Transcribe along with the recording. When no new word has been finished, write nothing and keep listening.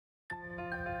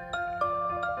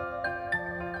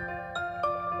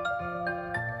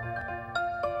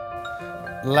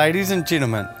Ladies and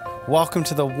gentlemen, welcome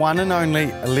to the one and only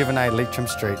 11a Leitrim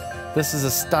Street. This is a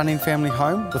stunning family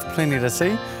home with plenty to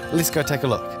see. Let's go take a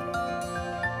look.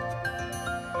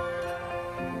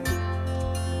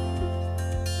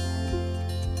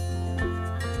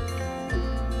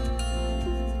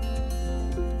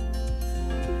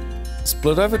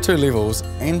 Split over 2 levels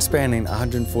and spanning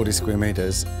 140 square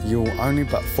metres, you will only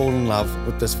but fall in love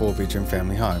with this 4-bedroom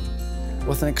family home.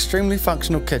 With an extremely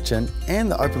functional kitchen and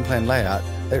the open plan layout,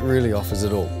 it really offers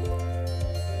it all.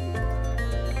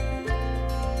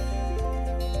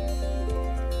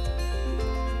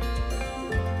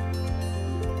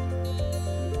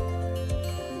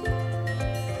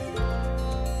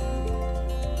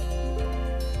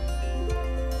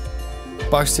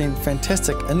 Boasting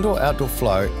fantastic indoor-outdoor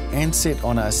flow and set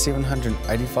on a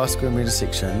 785 square metre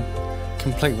section,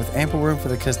 complete with ample room for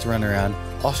the kids to run around,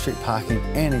 off-street parking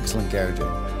and excellent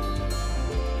garaging.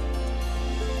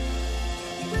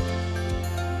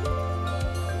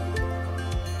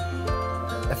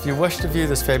 If you wish to view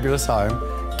this fabulous home,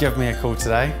 give me a call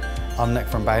today. I'm Nick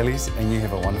from Bayleys and you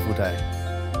have a wonderful day.